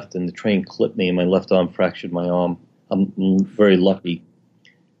to the left, and the train clipped me, and my left arm fractured my arm. I'm very lucky.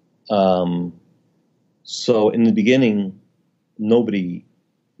 So in the beginning, there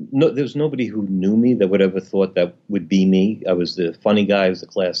was nobody who knew me that would ever thought that would be me. I was the funny guy, I was the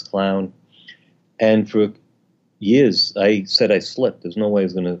class clown. And for years, I said I slipped. There's no way I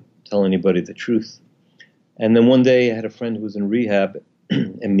was going to tell anybody the truth. And then one day I had a friend who was in rehab,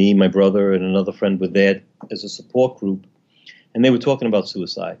 and me, my brother, and another friend were there as a support group, and they were talking about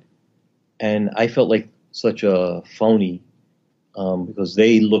suicide. And I felt like such a phony because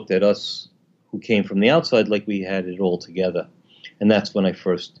they looked at us who came from the outside like we had it all together. And that's when I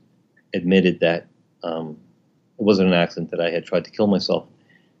first admitted that it wasn't an accident, that I had tried to kill myself,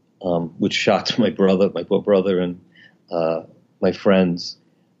 which shocked my poor brother, and my friends.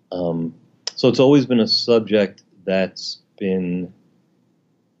 So it's always been a subject that's been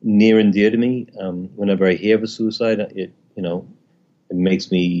near and dear to me. Whenever I hear of a suicide, it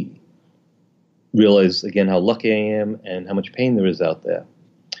makes me realize again how lucky I am and how much pain there is out there.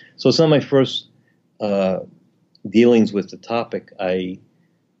 So it's not my first dealings with the topic.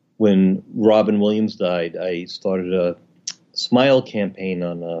 When Robin Williams died, I started a smile campaign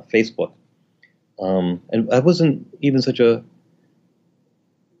on Facebook, and I wasn't even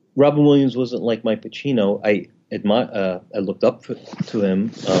Robin Williams wasn't like my Pacino. I looked up to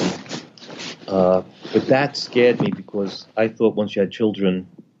him, but that scared me because I thought once you had children,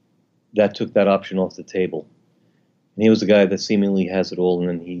 that took that option off the table. And he was the guy that seemingly has it all, and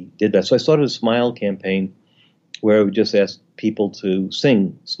then he did that. So I started a smile campaign where I would just ask people to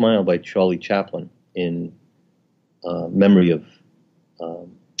sing "Smile" by Charlie Chaplin in memory of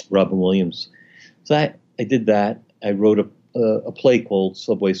Robin Williams. So I did that. I wrote a play called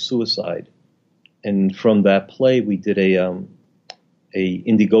Subway Suicide, and from that play we did a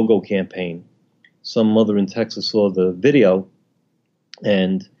Indiegogo campaign. Some mother in Texas saw the video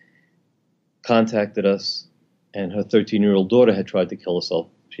and contacted us, and her 13-year-old daughter had tried to kill herself.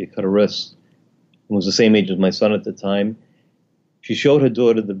 She had cut her wrist and was the same age as my son at the time. She showed her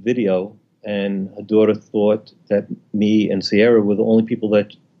daughter the video, and her daughter thought that me and Sierra were the only people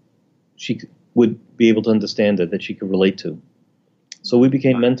that she would be able to understand that she could relate to. So we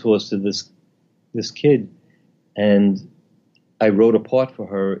became mentors to this kid, and I wrote a part for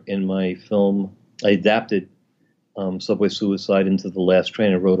her in my film. I adapted Subway Suicide into The Last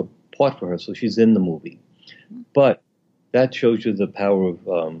Train. I wrote a part for her, so she's in the movie. But that shows you the power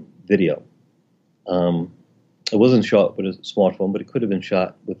of video. It wasn't shot with a smartphone, but it could have been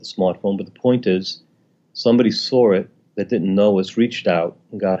shot with a smartphone. But the point is, somebody saw it that didn't know us, reached out,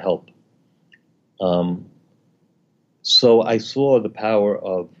 and got help. So I saw the power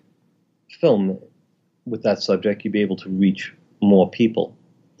of film with that subject. You'd be able to reach more people.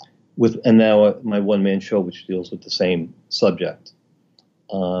 And now my one-man show, which deals with the same subject.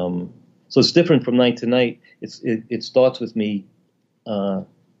 So it's different from night to night. It starts with me. I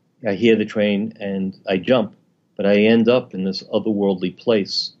hear the train and I jump, but I end up in this otherworldly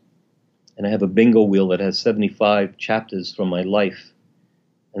place. And I have a bingo wheel that has 75 chapters from my life.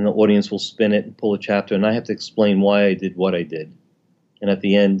 And the audience will spin it and pull a chapter, and I have to explain why I did what I did. And at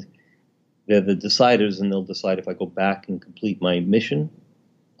the end, they're the deciders, and they'll decide if I go back and complete my mission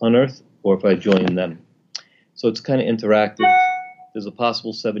on Earth or if I join them. So it's kind of interactive. There's a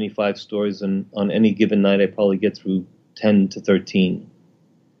possible 75 stories, and on any given night, I probably get through 10 to 13,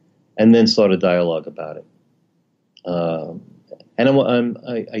 and then start a dialogue about it. And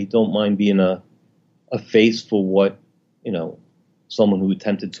I don't mind being a face for what, someone who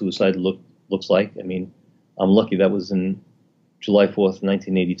attempted suicide looks like. I mean, I'm lucky that was in July 4th,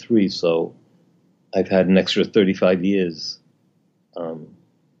 1983, so I've had an extra 35 years.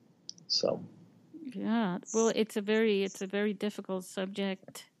 Yeah, well, it's a very difficult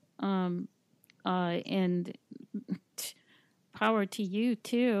subject, and power to you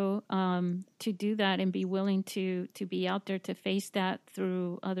too, to do that and be willing to be out there to face that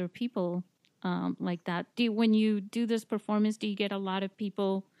through other people. Like that. When you do this performance, do you get a lot of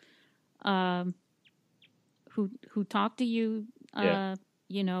people who talk to you, Yeah.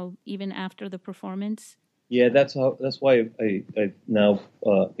 even after the performance? Yeah, that's why I've now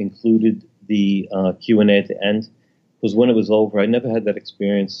included the Q&A at the end, because when it was over, I never had that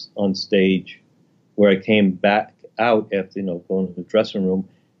experience on stage where I came back out after going to the dressing room,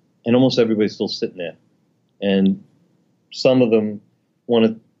 and almost everybody's still sitting there, and some of them want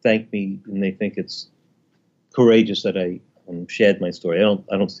to thank me, and they think it's courageous that I shared my story.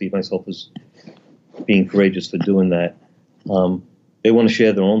 I don't see myself as being courageous for doing that. They want to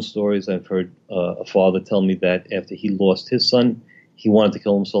share their own stories. I've heard a father tell me that after he lost his son, he wanted to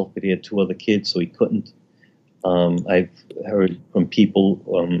kill himself, but he had 2 other kids, so he couldn't. I've heard from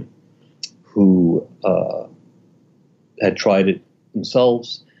people who had tried it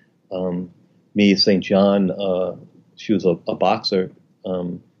themselves. Mia St. John, she was a boxer.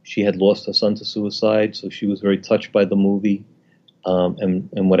 She had lost her son to suicide, so she was very touched by the movie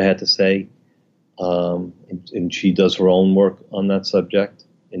and what I had to say. And she does her own work on that subject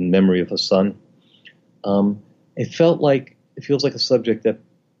in memory of her son. It feels like a subject that,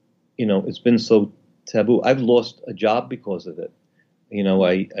 it's been so taboo. I've lost a job because of it.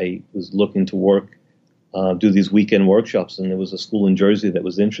 I was looking to work, do these weekend workshops, and there was a school in Jersey that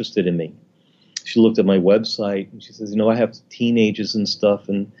was interested in me. She looked at my website and she says, I have teenagers and stuff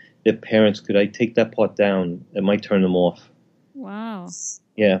and their parents. Could I take that part down? It might turn them off. Wow.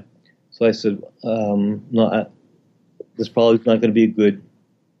 Yeah. So I said, no, this probably is not going to be a good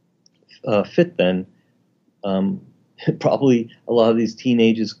fit then. Probably a lot of these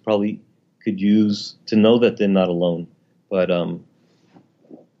teenagers probably could use to know that they're not alone. But, so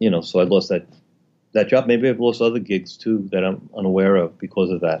I lost that job. Maybe I've lost other gigs too that I'm unaware of because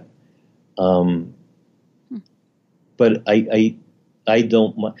of that. But I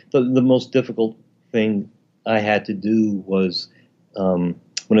don't mind. The most difficult thing I had to do was,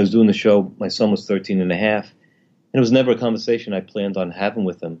 when I was doing the show, my son was 13 and a half, and it was never a conversation I planned on having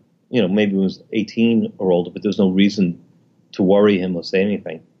with him. Maybe it was 18 or older, but there was no reason to worry him or say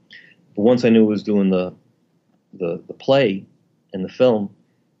anything. But once I knew I was doing the play and the film,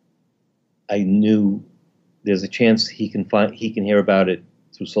 I knew there's a chance he can hear about it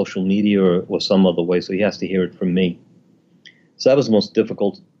through social media or some other way, so he has to hear it from me. So that was the most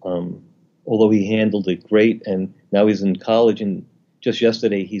difficult, although he handled it great, and now he's in college, and just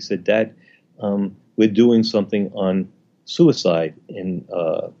yesterday he said, Dad, we're doing something on suicide in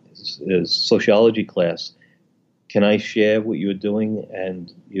his sociology class. Can I share what you're doing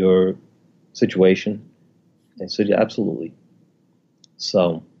and your situation? I said, yeah, absolutely.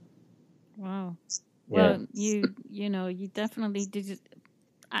 So. Wow. Yeah. Well, you definitely did.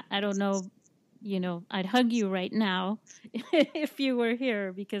 I don't know, I'd hug you right now if you were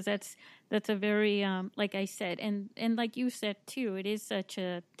here, because that's a very, like I said, and like you said too, it is such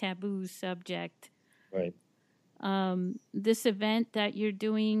a taboo subject. Right. This event that you're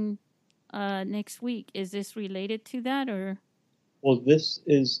doing next week, is this related to that, or? Well,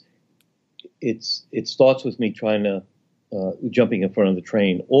 it starts with me trying to, jumping in front of the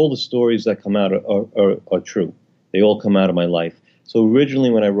train. All the stories that come out are true. They all come out of my life. So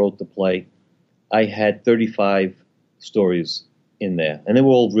originally when I wrote the play, I had 35 stories in there, and they were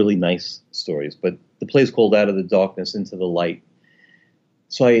all really nice stories, but the play's called Out of the Darkness into the Light.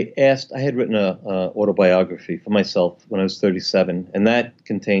 So I had written a autobiography for myself when I was 37, and that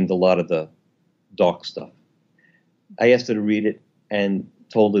contained a lot of the dark stuff. I asked her to read it and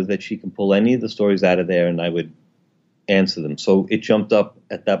told her that she can pull any of the stories out of there and I would answer them. So it jumped up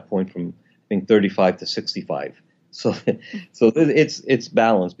at that point from, I think, 35 to 65. So it's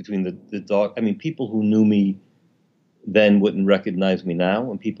balanced between the dark. I mean, people who knew me then wouldn't recognize me now,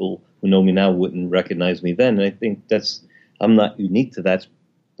 and people who know me now wouldn't recognize me then. And I think I'm not unique to that.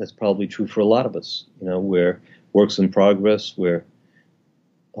 That's probably true for a lot of us. We're works in progress. We're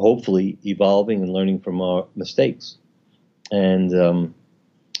hopefully evolving and learning from our mistakes. And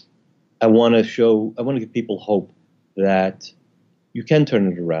I want to give people hope that you can turn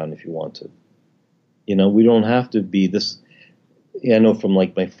it around if you want to. We don't have to be this. I know from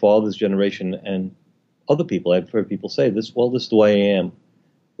like my father's generation and other people, I've heard people say this. Well, this is the way I am.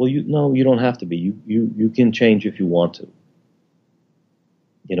 Well, you don't have to be. You can change if you want to.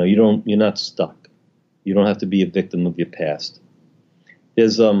 You're not stuck. You don't have to be a victim of your past.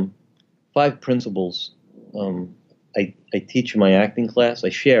 There's 5 principles I teach in my acting class. I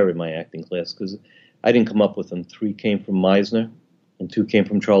share in my acting class because I didn't come up with them. 3 came from Meisner and 2 came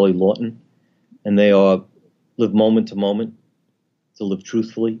from Charlie Lawton. And they are: live moment to moment, to live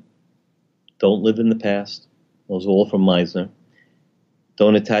truthfully, don't live in the past. Those are all from Meisner.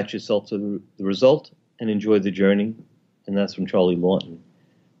 Don't attach yourself to the result and enjoy the journey. And that's from Charlie Lawton.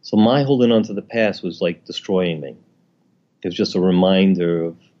 So my holding on to the past was like destroying me. It was just a reminder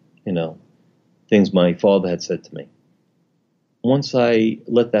of, things my father had said to me. Once I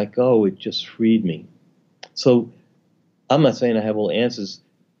let that go, it just freed me. So I'm not saying I have all the answers.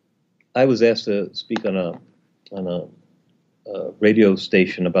 I was asked to speak on a radio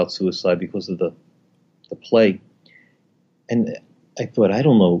station about suicide because of the play. And I thought, I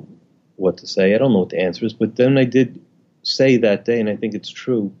don't know what to say. I don't know what the answer is. But then I did say that day, and I think it's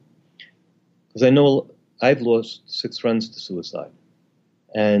true, because I know I've lost 6 friends to suicide.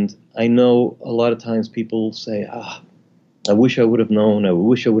 And I know a lot of times people say, I wish I would have known. I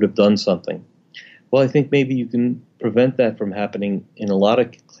wish I would have done something. Well, I think maybe you can prevent that from happening in a lot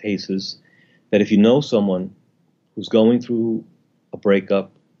of cases, that if you know someone who's going through a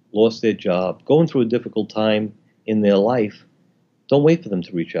breakup, lost their job, going through a difficult time in their life, don't wait for them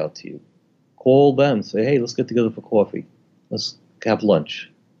to reach out to you. Call them. Say, hey, let's get together for coffee. Let's have lunch.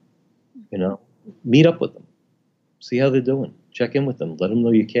 Meet up with them. See how they're doing. Check in with them. Let them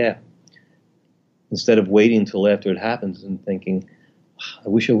know you care. Instead of waiting until after it happens and thinking, I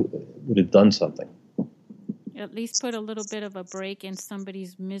wish I would have done something. At least put a little bit of a break in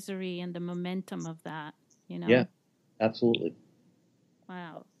somebody's misery and the momentum of that, Yeah, absolutely.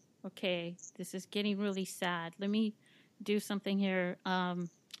 Wow. Okay. This is getting really sad. Let me do something here.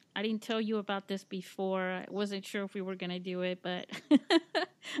 I didn't tell you about this before. I wasn't sure if we were going to do it, but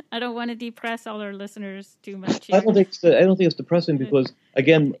I don't want to depress all our listeners too much here. I don't think it's depressing because,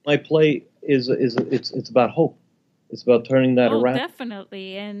 again, my play is it's about hope. It's about turning that around.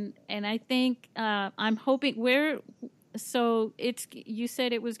 Definitely. And I think I'm hoping so you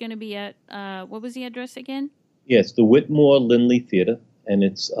said it was going to be at, what was the address again? Yes, the Whitmore Lindley Theater, and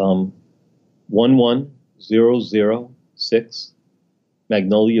it's 11006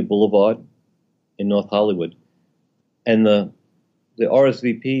 Magnolia Boulevard in North Hollywood. And the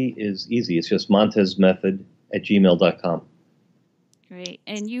RSVP is easy. It's just montesmethod@gmail.com. Great.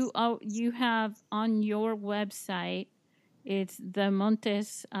 And you have on your website, it's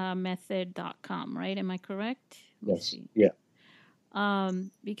themontesmethod.com, right? Am I correct? Yes. Yeah.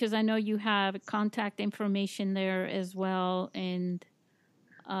 Because I know you have contact information there as well. And,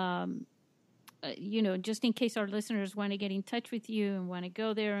 just in case our listeners want to get in touch with you and want to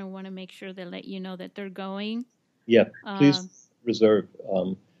go there and want to make sure they let you know that they're going. Yeah, please reserve.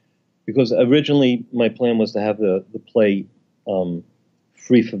 Because originally my plan was to have the play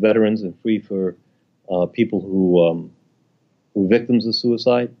free for veterans and free for people who were victims of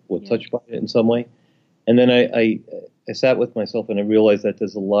suicide or touched by it in some way. And then I sat with myself and I realized that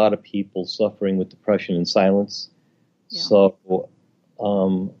there's a lot of people suffering with depression in silence. Yeah. So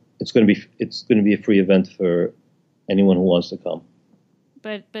it's going to be a free event for anyone who wants to come.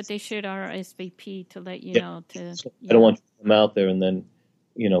 But they should RSVP to let you know. So I don't want you to come out there and then,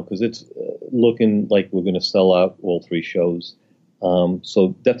 because it's looking like we're going to sell out all 3 shows.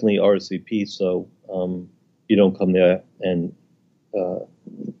 So definitely RSVP so you don't come there and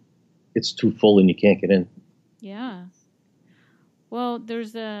it's too full and you can't get in. Yeah. Well,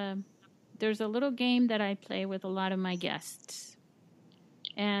 there's a little game that I play with a lot of my guests,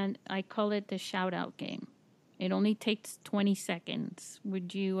 and I call it the shout out game. It only takes 20 seconds.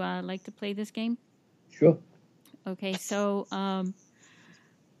 Would you like to play this game? Sure. Okay, so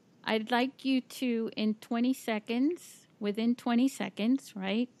I'd like you to, within 20 seconds,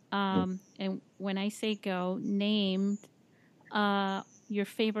 right? And when I say go, name your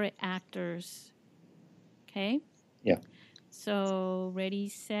favorite actors. Okay? Yeah. So, ready,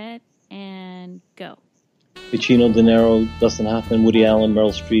 set, and go. Pacino, De Niro, Dustin Hoffman, Woody Allen,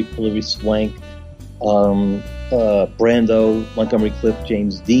 Meryl Streep, Hilary Swank, Brando, Montgomery Clift,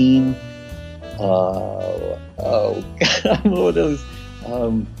 James Dean. God, I don't know what those.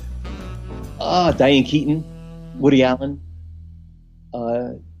 Diane Keaton, Woody Allen,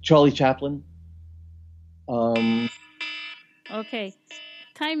 Charlie Chaplin. Okay,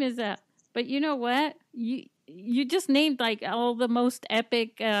 time is up. But you know what? You just named like all the most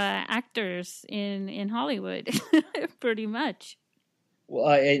epic actors in Hollywood, pretty much. Well,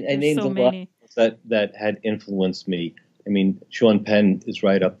 I named so a lot that had influenced me. I mean, Sean Penn is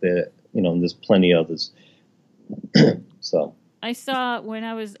right up there, and there's plenty others. So I saw when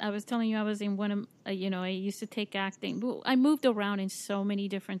I was telling you I was in one of I used to take acting. I moved around in so many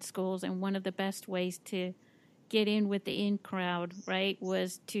different schools, and one of the best ways to get in with the in crowd, right,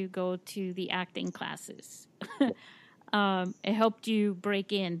 was to go to the acting classes. It helped you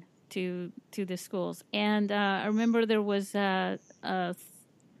break in to the schools. And I remember there was a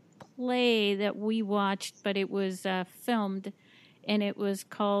play that we watched, but it was filmed, and it was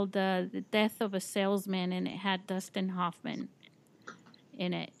called The Death of a Salesman, and it had Dustin Hoffman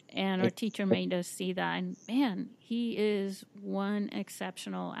in it. And our teacher made us see that. And, man, he is one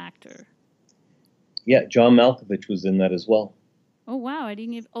exceptional actor. Yeah, John Malkovich was in that as well. Oh, wow. I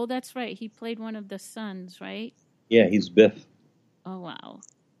didn't even... Oh, that's right. He played one of the sons, right? Yeah, he's Biff. Oh, wow.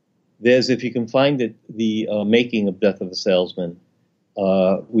 There's, if you can find it, the making of Death of a Salesman.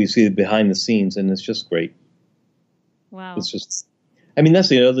 We see it behind the scenes, and it's just great. Wow. It's just, I mean, that's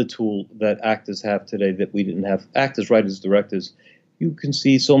the other tool that actors have today that we didn't have. Actors, writers, directors. You can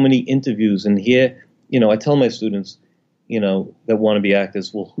see so many interviews and hear, I tell my students, that want to be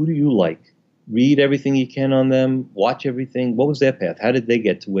actors, well, who do you like? Read everything you can on them, watch everything. What was their path? How did they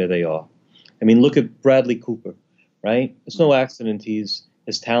get to where they are? I mean, look at Bradley Cooper, right? It's no accident he's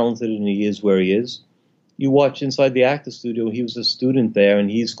as talented and he is where he is. You watch inside the actor studio, he was a student there,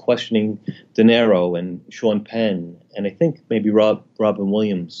 and he's questioning De Niro and Sean Penn, and I think maybe Robin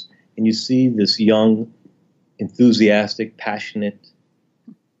Williams. And you see this young, enthusiastic, passionate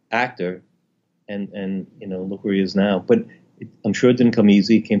actor, and look where he is now. But I'm sure it didn't come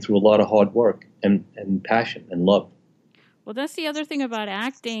easy. It came through a lot of hard work and passion and love. Well, that's the other thing about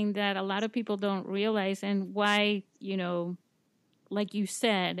acting that a lot of people don't realize, and why, like you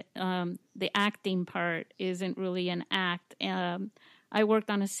said, the acting part isn't really an act. I worked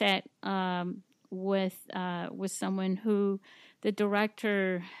on a set with someone who the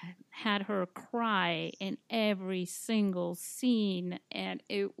director had her cry in every single scene, and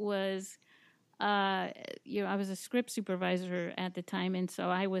it was, I was a script supervisor at the time, and so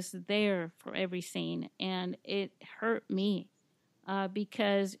I was there for every scene, and it hurt me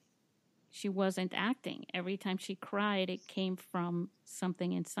because she wasn't acting. Every time she cried, it came from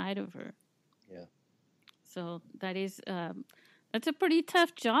something inside of her. Yeah. So that's a pretty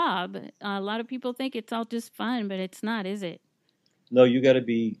tough job. A lot of people think it's all just fun, but it's not, is it? No, you got to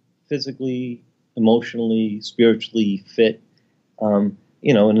be physically, emotionally, spiritually fit. And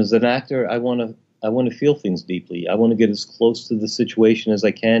as an actor, I want to feel things deeply. I want to get as close to the situation as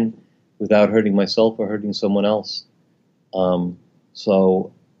I can without hurting myself or hurting someone else.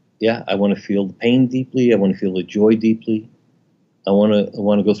 So, yeah, I want to feel the pain deeply. I want to feel the joy deeply. I want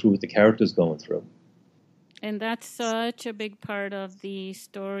to go through what the character's going through. And that's such a big part of the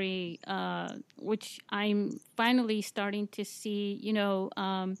story, which I'm finally starting to see.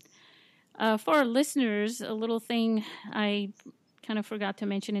 For our listeners, a little thing I kind of forgot to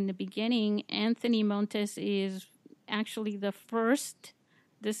mention in the beginning. Anthony Montes is actually the first.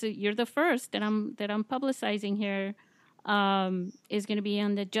 You're the first that I'm publicizing here. Is going to be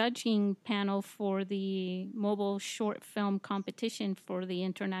on the judging panel for the mobile short film competition for the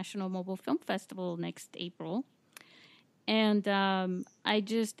International Mobile Film Festival next April. And I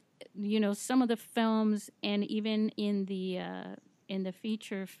just, some of the films, and even in the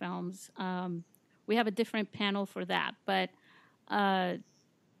feature films, we have a different panel for that. But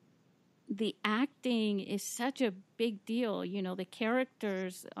the acting is such a big deal. The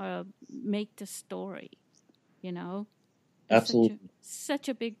characters make the story. Absolutely. Such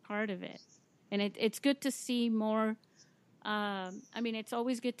a big part of it. And it's good to see more. It's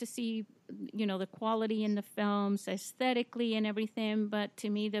always good to see, the quality in the films, aesthetically and everything. But to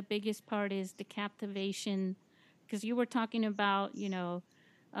me, the biggest part is the captivation. Because you were talking about,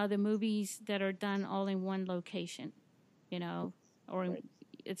 the movies that are done all in one location, or right.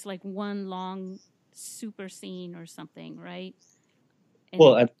 It's like one long super scene or something, right?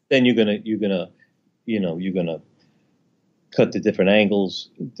 And then you're gonna cut to different angles,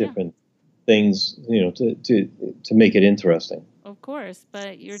 different things, to make it interesting. Of course,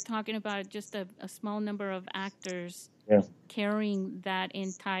 but you're talking about just a small number of actors carrying that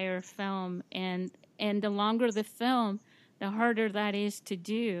entire film, and the longer the film, the harder that is to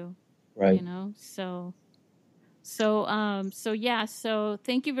do. Right. So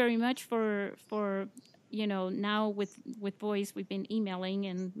thank you very much for now with voice we've been emailing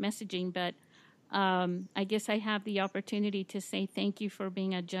and messaging, but I guess I have the opportunity to say thank you for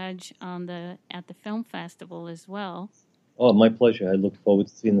being a judge at the film festival as well. Oh, my pleasure. I look forward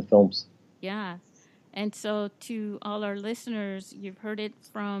to seeing the films. Yeah. And so to all our listeners, you've heard it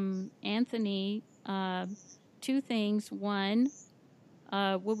from Anthony. Two things. One,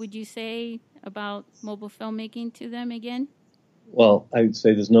 what would you say about mobile filmmaking to them again? Well, I would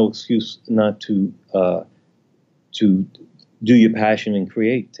say there's no excuse not to do your passion and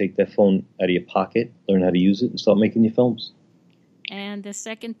create. Take that phone out of your pocket, learn how to use it, and start making your films. And the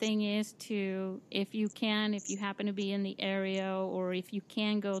second thing is if you happen to be in the area, or if you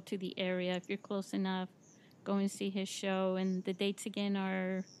can go to the area, if you're close enough, go and see his show. And the dates again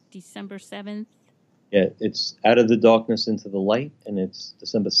are December 7th. Yeah, it's Out of the Darkness into the Light, and it's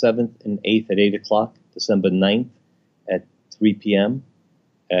December 7th and 8th at 8 o'clock, December 9th at 3 p.m.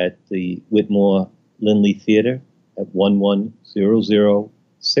 at the Whitmore Lindley Theater at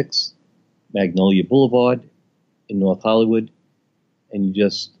 11006 Magnolia Boulevard in North Hollywood, and you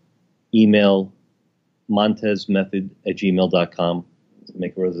just email montesmethod@gmail.com to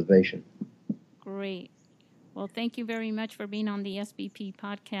make a reservation. Great. Well, thank you very much for being on the SBP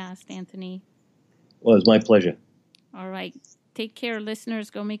podcast, Anthony. Well, it's my pleasure. All right. Take care, listeners.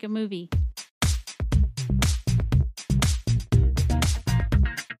 Go make a movie.